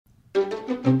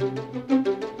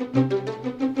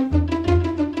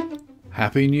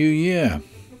Happy New Year!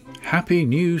 Happy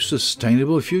New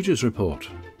Sustainable Futures Report.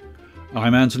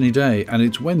 I'm Anthony Day and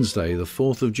it's Wednesday the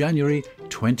 4th of January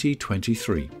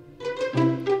 2023.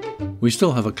 We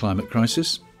still have a climate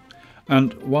crisis,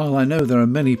 and while I know there are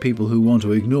many people who want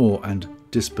to ignore and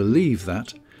disbelieve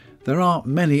that, there are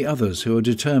many others who are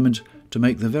determined to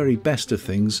make the very best of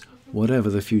things whatever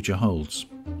the future holds.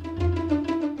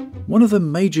 One of the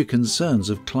major concerns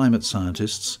of climate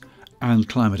scientists and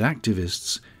climate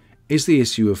activists is the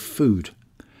issue of food.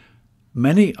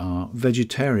 Many are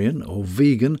vegetarian or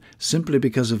vegan simply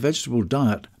because a vegetable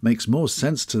diet makes more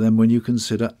sense to them when you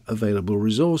consider available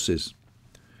resources.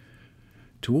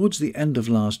 Towards the end of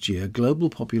last year, global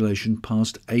population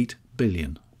passed 8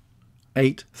 billion.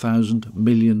 8,000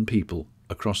 million people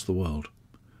across the world.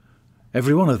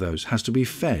 Every one of those has to be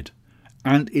fed,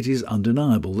 and it is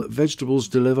undeniable that vegetables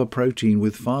deliver protein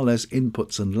with far less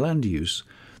inputs and land use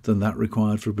than that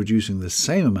required for producing the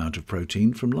same amount of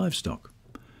protein from livestock.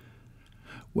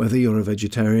 Whether you're a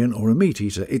vegetarian or a meat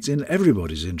eater, it's in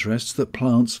everybody's interests that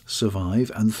plants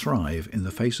survive and thrive in the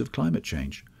face of climate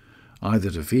change, either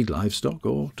to feed livestock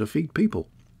or to feed people.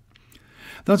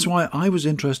 That's why I was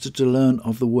interested to learn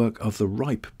of the work of the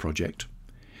RIPE project.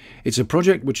 It's a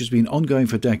project which has been ongoing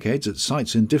for decades at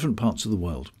sites in different parts of the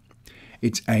world.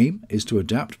 Its aim is to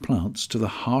adapt plants to the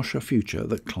harsher future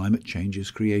that climate change is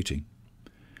creating.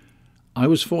 I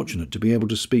was fortunate to be able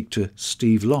to speak to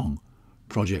Steve Long,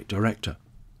 project director.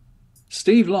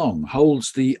 Steve Long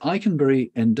holds the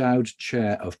Eikenberry Endowed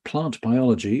Chair of Plant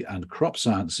Biology and Crop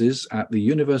Sciences at the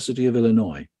University of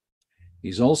Illinois.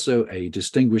 He's also a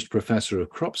distinguished professor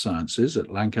of crop sciences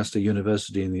at Lancaster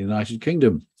University in the United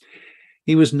Kingdom.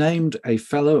 He was named a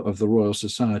Fellow of the Royal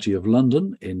Society of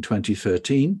London in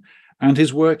 2013, and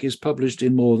his work is published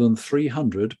in more than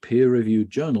 300 peer-reviewed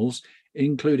journals,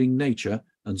 including Nature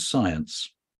and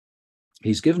Science.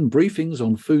 He's given briefings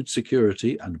on food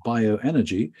security and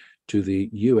bioenergy to the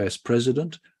US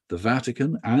President, the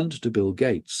Vatican, and to Bill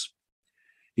Gates.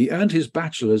 He earned his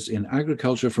bachelor's in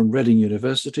agriculture from Reading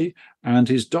University and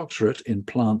his doctorate in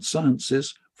plant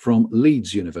sciences from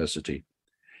Leeds University.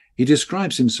 He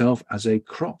describes himself as a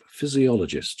crop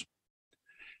physiologist.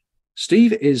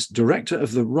 Steve is director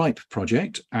of the RIPE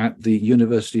project at the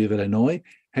University of Illinois,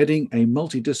 heading a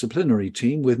multidisciplinary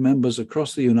team with members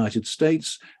across the United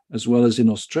States, as well as in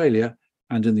Australia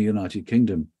and in the United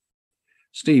Kingdom.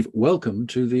 Steve, welcome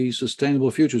to the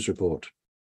Sustainable Futures Report.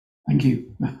 Thank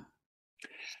you.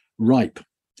 RIPE,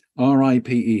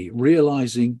 R-I-P-E,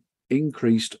 Realising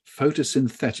Increased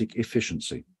Photosynthetic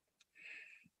Efficiency.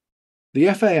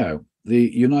 The FAO,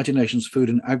 the United Nations Food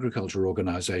and Agriculture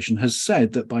Organization, has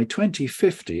said that by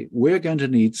 2050, we're going to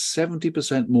need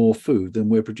 70% more food than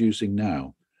we're producing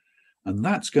now. And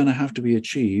that's going to have to be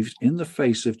achieved in the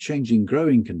face of changing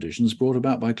growing conditions brought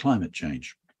about by climate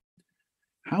change.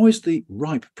 How is the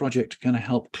RIPE project going to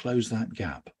help close that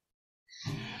gap?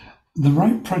 The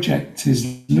RIPE project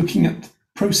is looking at the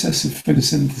process of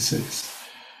photosynthesis.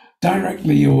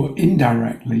 Directly or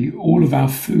indirectly, all of our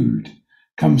food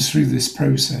comes through this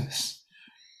process.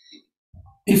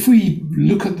 If we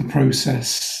look at the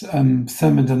process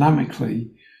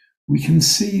thermodynamically, we can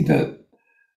see that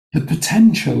the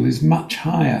potential is much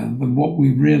higher than what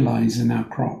we realize in our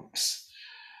crops.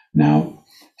 Now,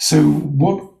 so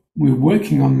what we're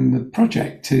working on in the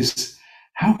project is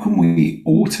how can we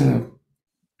alter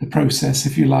the process,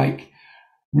 if you like,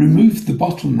 remove the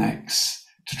bottlenecks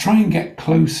to try and get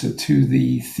closer to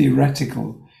the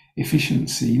theoretical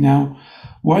efficiency. Now,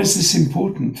 why is this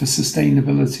important for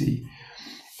sustainability?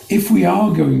 If we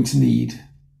are going to need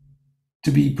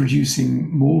to be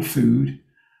producing more food,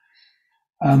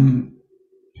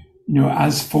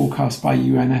 as forecast by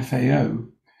UNFAO,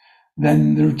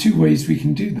 then there are two ways we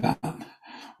can do that.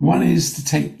 One is to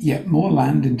take yet more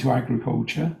land into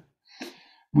agriculture,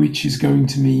 which is going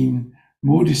to mean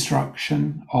more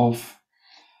destruction of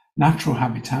natural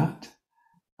habitat,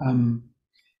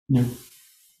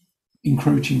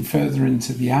 encroaching further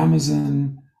into the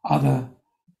Amazon, other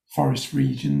forest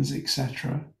regions,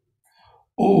 etc.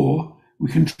 Or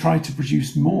we can try to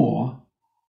produce more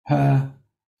per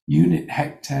unit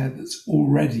hectare that's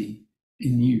already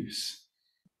in use.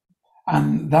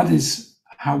 And that is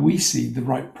how we see the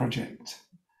RIPE project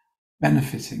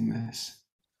benefiting this.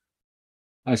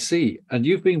 I see. And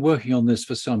you've been working on this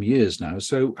for some years now.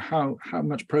 So how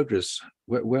much progress,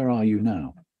 where are you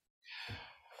now?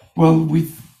 Well,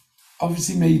 we've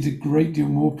obviously made a great deal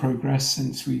more progress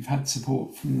since we've had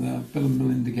support from the Bill and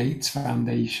Melinda Gates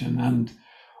Foundation and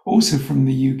also from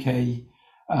the UK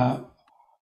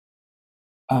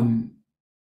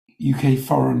UK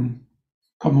Foreign,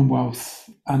 Commonwealth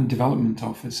and Development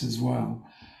Office as well.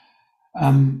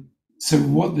 So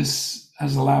what this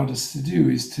has allowed us to do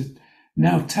is to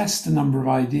now test a number of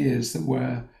ideas that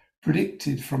were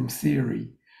predicted from theory.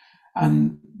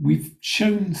 And we've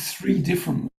shown 3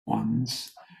 different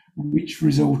ones which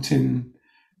result in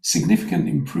significant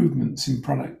improvements in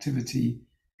productivity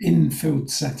in field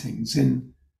settings,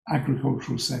 in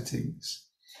agricultural settings.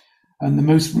 And the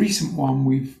most recent one,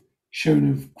 we've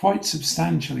shown a quite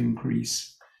substantial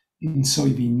increase in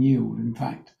soybean yield. In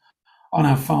fact, on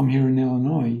our farm here in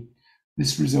Illinois,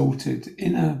 this resulted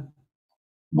in a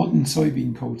modern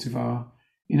soybean cultivar,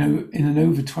 in an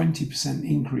over 20%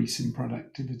 increase in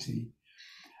productivity.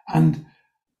 And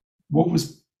what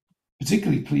was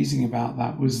particularly pleasing about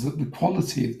that was that the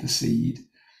quality of the seed,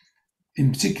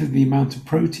 in particular the amount of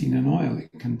protein and oil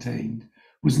it contained,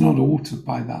 was not altered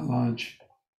by that large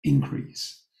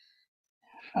increase.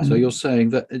 And so you're saying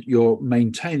that you're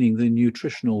maintaining the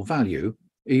nutritional value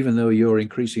even though you're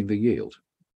increasing the yield?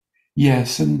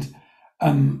 Yes, and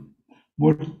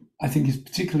what I think is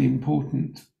particularly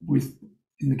important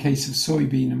in the case of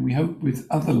soybean, and we hope with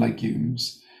other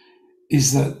legumes,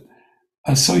 is that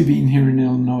a soybean here in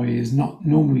Illinois is not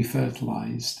normally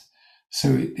fertilized.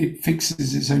 So it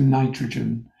fixes its own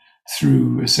nitrogen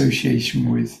through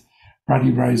association with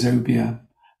Bradyrhizobia,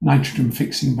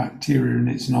 nitrogen-fixing bacteria in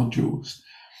its nodules.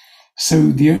 So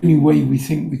the only way we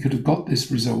think we could have got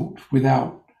this result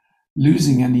without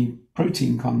losing any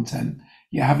protein content,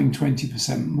 yet having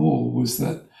 20% more, was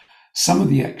that some of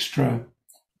the extra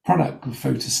product of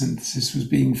photosynthesis was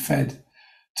being fed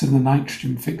to the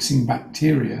nitrogen-fixing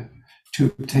bacteria to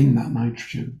obtain that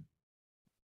nitrogen.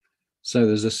 So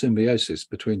there's a symbiosis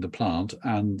between the plant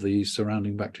and the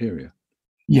surrounding bacteria?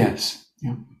 Yes.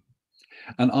 Yeah.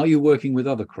 And are you working with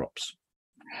other crops?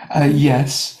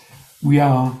 Yes, we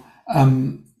are.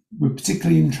 We're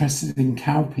particularly interested in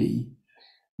cowpea,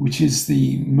 which is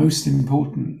the most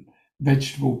important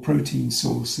vegetable protein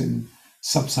source in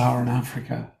sub-Saharan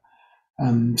Africa,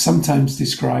 sometimes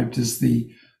described as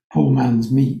the poor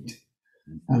man's meat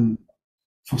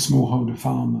for smallholder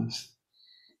farmers.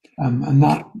 And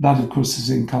that, of course, is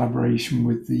in collaboration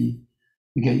with the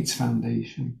Gates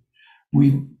Foundation.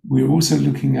 We're also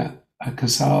looking at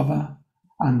cassava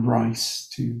and rice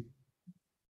too.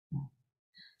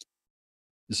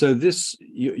 So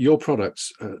your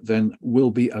products then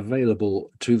will be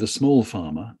available to the small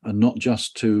farmer and not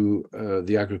just to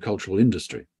the agricultural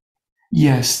industry?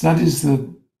 Yes, that is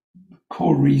the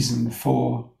core reason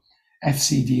for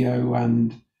FCDO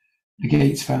and the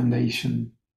Gates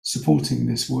Foundation supporting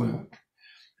this work.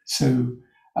 So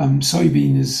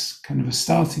soybean is kind of a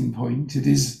starting point.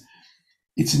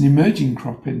 It's an emerging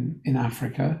crop in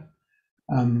Africa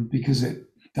because it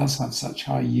does have such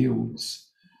high yields,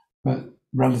 but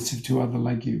relative to other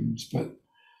legumes. But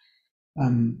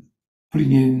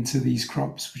putting it into these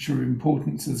crops, which are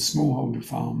important to the smallholder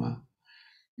farmer,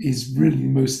 is really the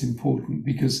most important,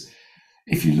 because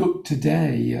if you look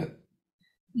today at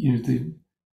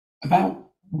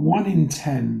about 1 in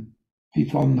 10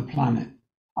 people on the planet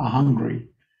are hungry,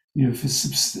 for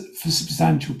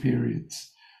substantial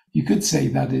periods. You could say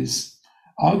that is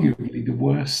arguably the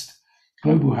worst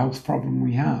global health problem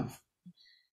we have.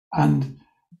 And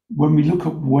when we look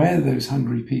at where those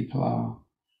hungry people are,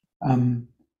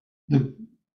 the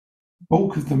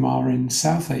bulk of them are in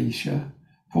South Asia,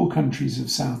 4 countries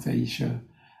of South Asia,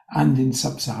 and in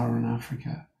sub-Saharan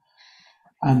Africa.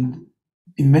 And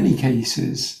in many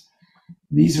cases,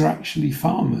 these are actually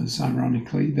farmers,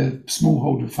 ironically. They're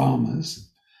smallholder farmers.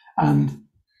 And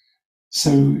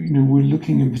so, we're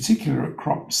looking in particular at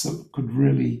crops that could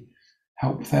really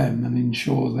help them and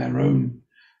ensure their own,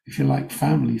 if you like,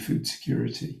 family food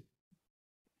security.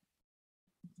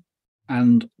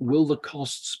 And will the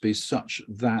costs be such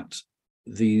that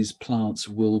these plants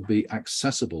will be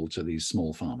accessible to these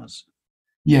small farmers?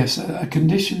 Yes, a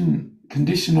condition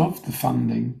of the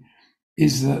funding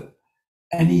is that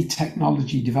any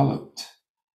technology developed,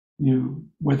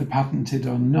 whether patented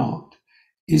or not,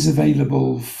 is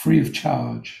available free of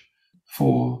charge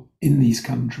in these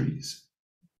countries.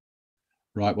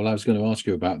 Right. Well, I was going to ask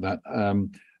you about that.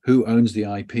 Who owns the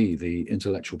IP, the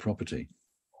intellectual property?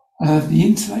 The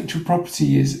intellectual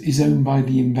property is owned by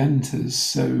the inventors.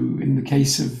 So in the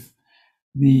case of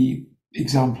the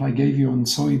example I gave you on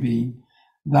soybean,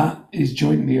 that is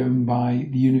jointly owned by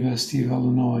the University of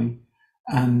Illinois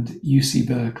and UC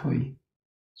Berkeley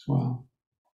as well.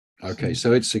 Okay,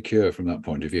 so it's secure from that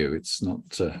point of view. It's not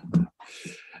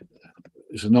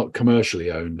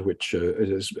commercially owned, which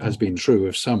has been true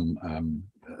of some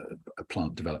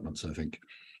plant developments, I think.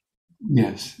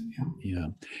 Yes. Yeah.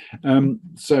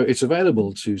 So it's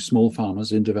available to small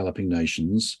farmers in developing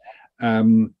nations.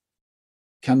 Um,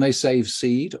 can they save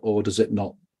seed, or does it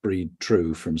not breed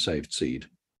true from saved seed?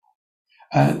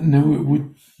 No, it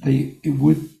would. It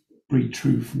would breed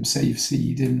true from saved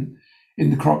seed in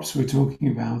the crops we're talking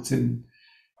about, in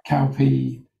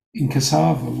cowpea, in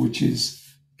cassava, which is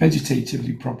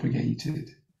vegetatively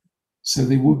propagated. So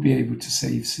they would be able to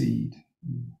save seed.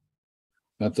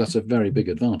 That's a very big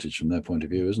advantage from their point of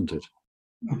view, isn't it?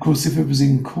 Of course, if it was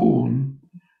in corn,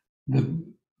 the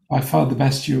by far the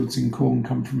best yields in corn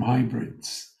come from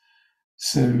hybrids.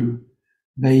 So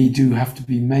they do have to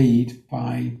be made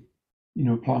by,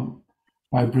 plant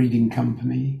by a breeding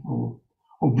company or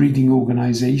breeding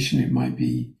organization. It might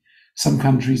be some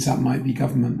countries that might be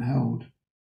government held.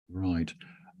 Right.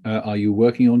 Are you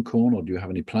working on corn, or do you have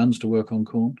any plans to work on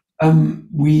corn?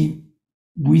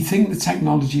 We think the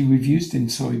technology we've used in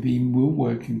soybean will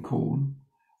work in corn.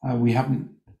 We haven't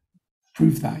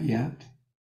proved that yet,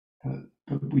 but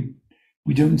we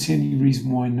don't see any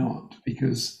reason why not,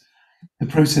 because the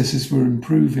processes we're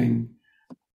improving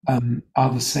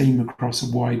are the same across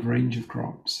a wide range of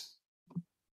crops.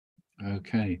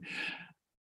 Okay.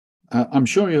 I'm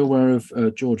sure you're aware of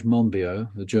George Monbiot,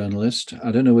 the journalist.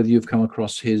 I don't know whether you've come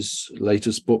across his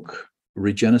latest book,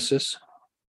 Regenesis.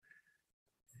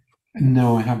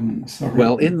 No, I haven't. Sorry.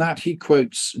 Well, in that he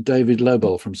quotes David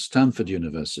Lobel from Stanford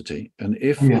University. And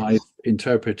if I've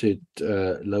interpreted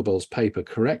Lobel's paper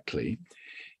correctly,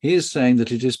 he is saying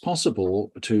that it is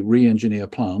possible to re-engineer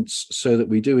plants so that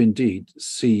we do indeed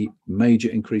see major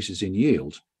increases in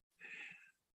yield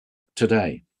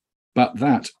today. But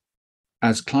that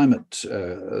as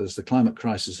the climate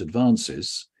crisis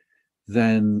advances,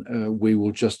 then we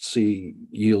will just see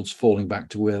yields falling back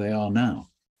to where they are now.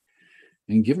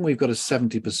 And given we've got a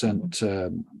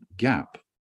 70% gap,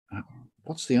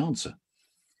 what's the answer?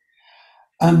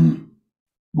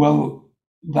 Well,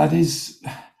 that is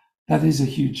a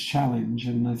huge challenge,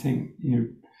 and I think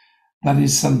that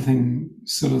is something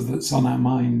sort of that's on our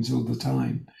minds all the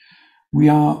time. We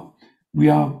are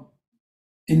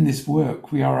in this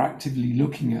work. We are actively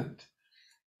looking at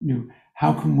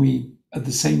how can we at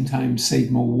the same time save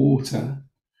more water.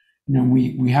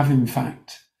 We have in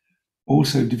fact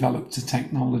also developed a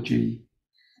technology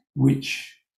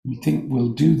which we think will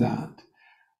do that.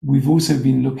 We've also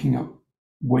been looking at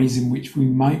ways in which we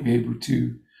might be able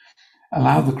to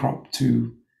allow the crop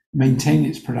to maintain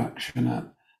its production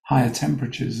at higher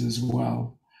temperatures as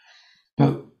well.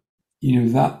 But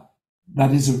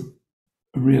that is a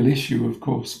real issue, of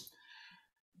course.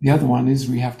 The other one is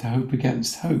we have to hope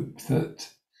against hope that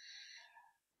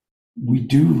we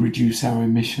do reduce our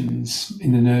emissions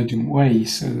in an urgent way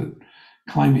so that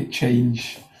climate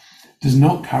change does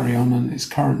not carry on its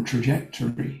current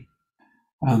trajectory.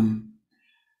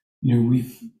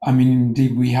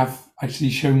 Indeed, we have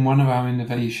actually shown one of our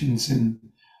innovations in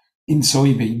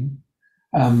soybean.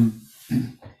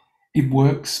 It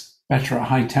works better at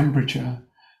high temperature,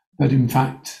 but in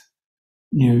fact,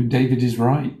 David is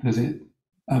right that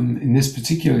in this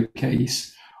particular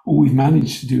case, all we've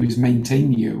managed to do is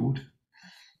maintain yield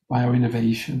by our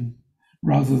innovation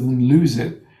rather than lose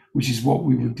it, which is what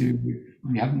we would do if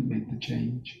we hadn't made the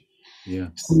change. Yeah.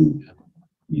 So,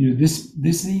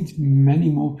 this needs many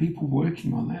more people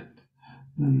working on it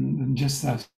than just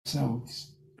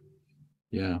ourselves.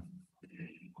 Yeah.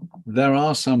 There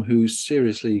are some who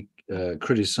seriously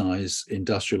criticize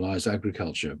industrialized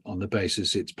agriculture on the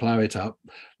basis it's plow it up,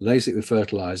 lace it with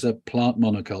fertilizer, plant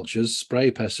monocultures, spray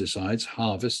pesticides,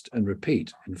 harvest and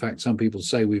repeat. In fact, some people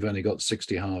say we've only got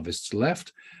 60 harvests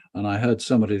left. And I heard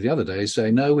somebody the other day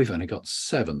say, no, we've only got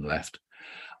 7 left.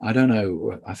 I don't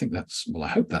know. I think I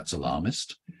hope that's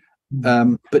alarmist.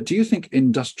 But do you think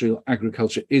industrial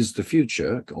agriculture is the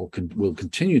future, or will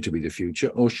continue to be the future,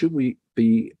 or should we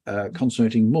be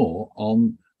concentrating more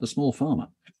on the small farmer?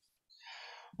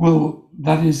 Well,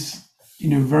 that is,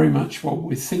 very much what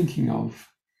we're thinking of,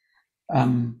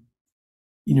 and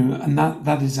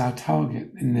that is our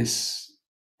target in this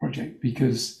project,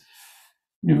 because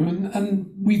and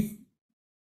we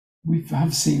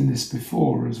have seen this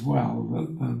before as well,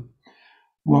 that the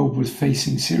world was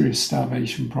facing serious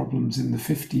starvation problems in the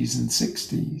 50s and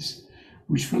 60s,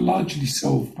 which were largely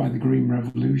solved by the Green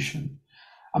Revolution.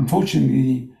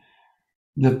 Unfortunately,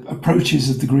 the approaches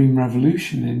of the Green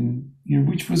Revolution,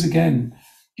 which was again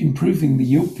improving the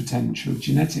yield potential,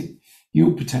 genetic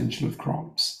yield potential of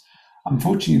crops,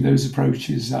 unfortunately, those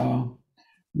approaches are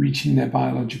reaching their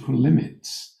biological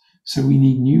limits. So we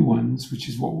need new ones, which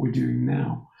is what we're doing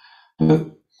now.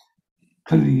 But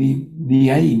clearly,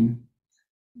 the aim,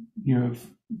 of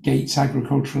Gates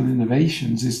Agricultural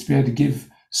Innovations is to be able to give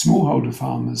smallholder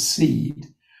farmers seed,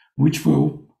 which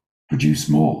will produce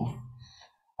more,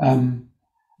 and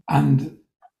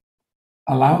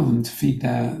allow them to feed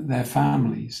their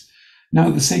families. Now,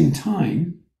 at the same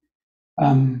time,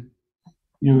 in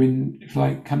if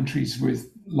like countries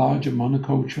with larger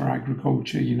monoculture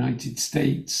agriculture, United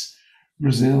States,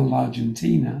 Brazil,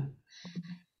 Argentina,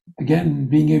 again,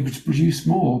 being able to produce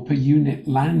more per unit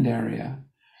land area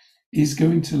is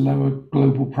going to lower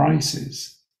global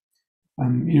prices,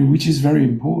 which is very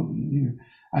important.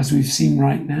 As we've seen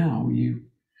right now,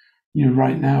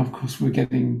 right now, of course, we're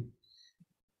getting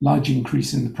large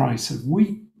increase in the price of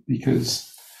wheat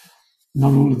because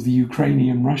not all of the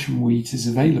Ukrainian Russian wheat is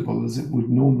available as it would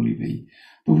normally be.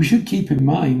 But we should keep in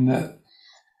mind that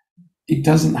it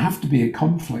doesn't have to be a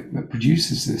conflict that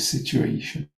produces this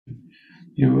situation.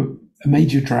 A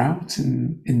major drought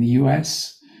in the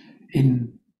US,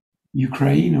 in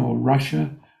Ukraine or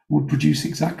Russia would produce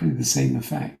exactly the same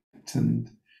effect. And,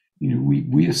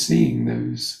 we are seeing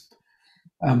those,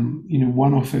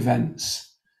 one-off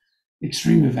events,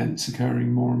 extreme events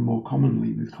occurring more and more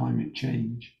commonly with climate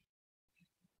change.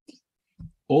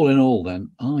 All in all,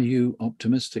 then, are you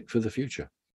optimistic for the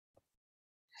future?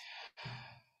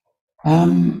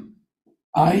 I'm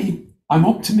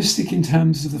optimistic in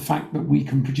terms of the fact that we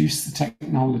can produce the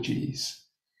technologies.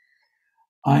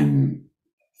 I'm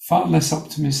far less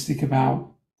optimistic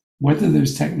about whether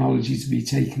those technologies will be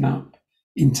taken up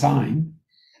in time,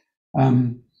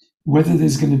 whether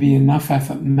there's going to be enough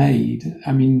effort made.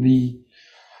 I mean,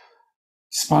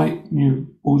 despite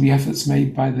all the efforts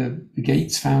made by the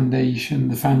Gates Foundation,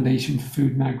 the Foundation for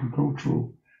Food and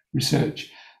Agricultural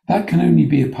Research, that can only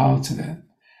be a part of it.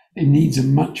 It needs a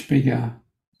much bigger,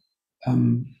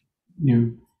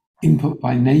 input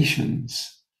by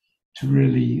nations to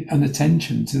really, and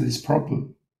attention to this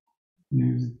problem.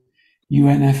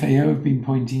 UNFAO have been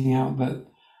pointing out that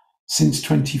since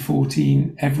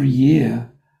 2014, every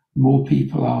year, more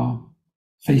people are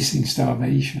facing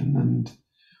starvation. And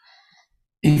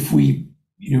if we,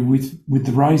 with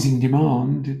the rising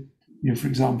demand, for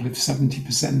example, if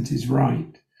 70% is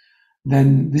right,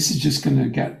 then this is just going to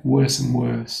get worse and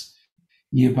worse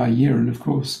year by year. And of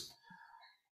course,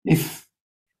 if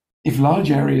large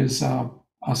areas are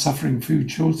suffering food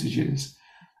shortages,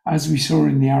 as we saw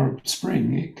in the Arab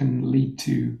Spring, it can lead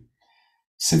to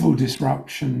civil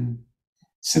disruption,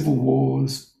 civil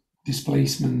wars,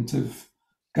 displacement of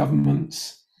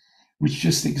governments, which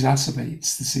just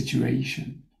exacerbates the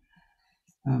situation.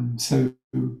 So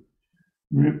I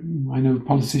know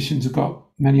politicians have got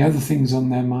many other things on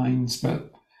their minds,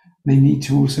 but they need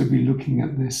to also be looking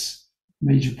at this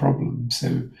major problem.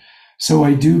 So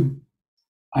I do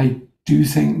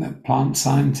think that plant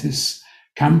scientists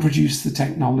can produce the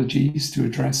technologies to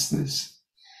address this,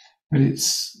 but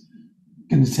it's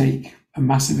going to take a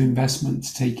massive investment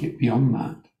to take it beyond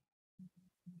that.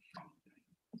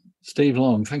 Steve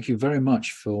Long, thank you very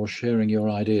much for sharing your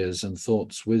ideas and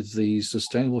thoughts with the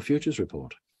Sustainable Futures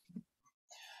Report.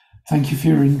 Thank you for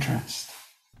your interest.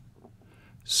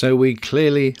 So we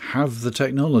clearly have the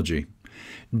technology.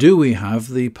 Do we have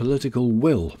the political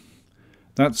will?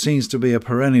 That seems to be a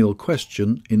perennial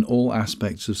question in all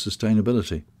aspects of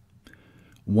sustainability.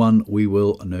 One we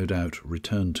will no doubt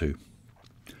return to.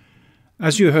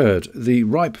 As you heard, the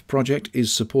RIPE project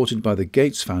is supported by the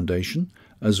Gates Foundation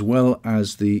as well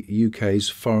as the UK's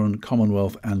Foreign,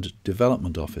 Commonwealth and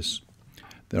Development Office.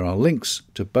 There are links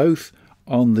to both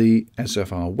on the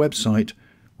SFR website,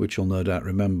 which you'll no doubt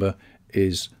remember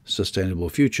is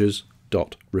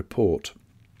sustainablefutures.report.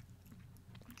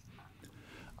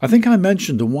 I think I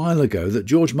mentioned a while ago that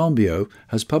George Monbiot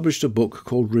has published a book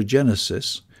called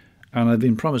Regenesis, and I've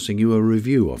been promising you a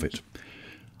review of it.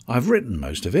 I've written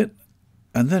most of it,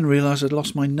 and then realised I'd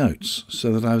lost my notes,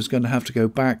 so that I was going to have to go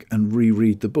back and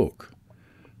reread the book.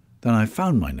 Then I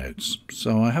found my notes,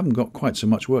 so I haven't got quite so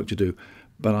much work to do,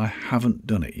 but I haven't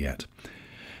done it yet.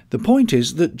 The point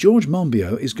is that George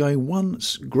Monbiot is going one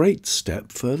great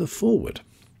step further forward.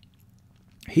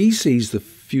 He sees the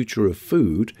future of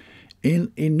food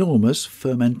in enormous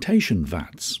fermentation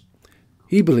vats.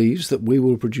 He believes that we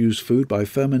will produce food by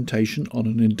fermentation on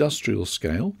an industrial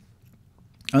scale,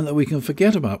 and that we can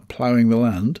forget about ploughing the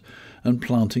land and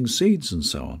planting seeds and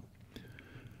so on.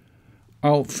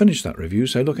 I'll finish that review,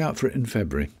 so look out for it in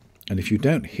February. And if you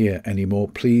don't hear any more,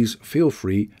 please feel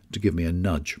free to give me a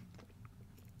nudge.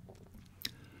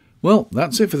 Well,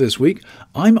 that's it for this week.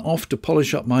 I'm off to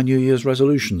polish up my New Year's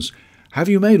resolutions. Have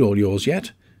you made all yours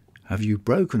yet? Have you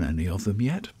broken any of them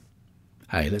yet?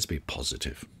 Hey, let's be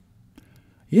positive.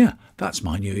 Yeah, that's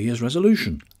my New Year's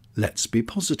resolution. Let's be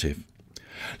positive.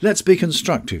 Let's be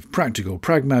constructive, practical,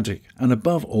 pragmatic, and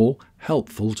above all,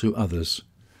 helpful to others.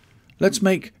 Let's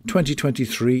make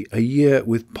 2023 a year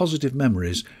with positive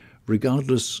memories,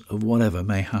 regardless of whatever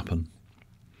may happen.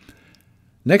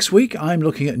 Next week, I'm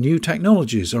looking at new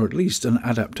technologies, or at least an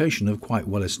adaptation of quite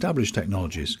well-established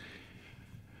technologies.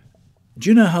 Do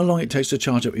you know how long it takes to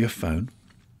charge up your phone?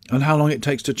 And how long it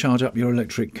takes to charge up your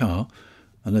electric car,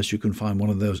 unless you can find one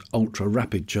of those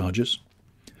ultra-rapid chargers?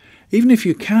 Even if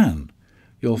you can,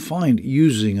 you'll find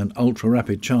using an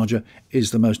ultra-rapid charger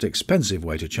is the most expensive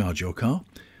way to charge your car.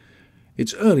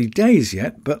 It's early days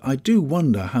yet, but I do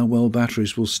wonder how well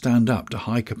batteries will stand up to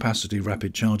high-capacity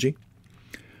rapid charging.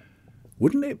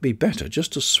 Wouldn't it be better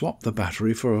just to swap the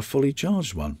battery for a fully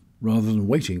charged one, rather than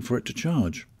waiting for it to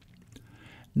charge?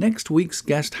 Next week's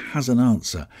guest has an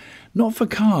answer. Not for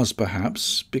cars,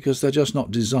 perhaps, because they're just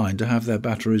not designed to have their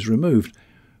batteries removed,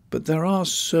 but there are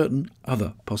certain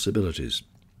other possibilities.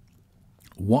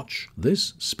 Watch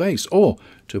this space, or,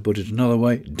 to put it another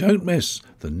way, don't miss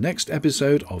the next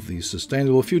episode of the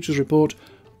Sustainable Futures Report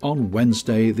on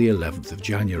Wednesday, the 11th of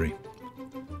January.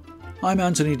 I'm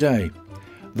Anthony Day.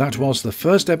 That was the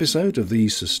first episode of the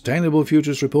Sustainable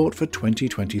Futures Report for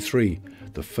 2023,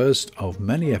 the first of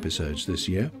many episodes this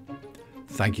year.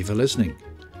 Thank you for listening.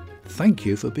 Thank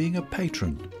you for being a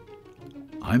patron.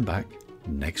 I'm back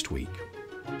next week.